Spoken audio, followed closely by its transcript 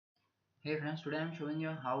Hey friends, today I am showing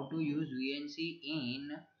you how to use VNC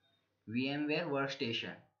in VMware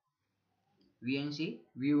workstation. VNC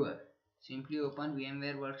viewer. Simply open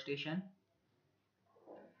VMware workstation.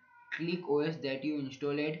 Click OS that you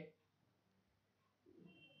installed.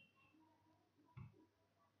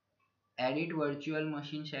 Edit virtual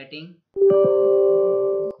machine setting.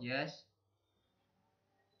 Yes.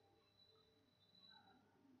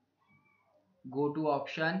 Go to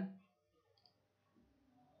option.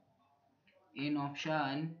 In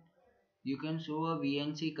option, you can show a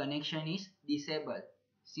VNC connection is disabled.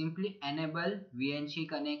 Simply enable VNC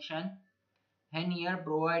connection and here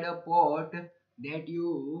provide a port that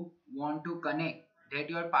you want to connect, that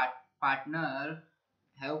your partner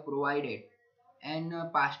have provided, and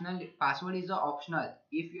password is optional.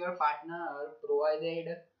 If your partner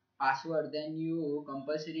provided password, then you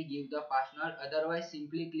compulsory give the password, otherwise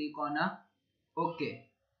simply click on a OK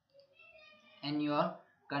and you are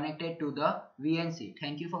connected to the VNC.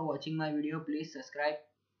 Thank you for watching my video. Please subscribe.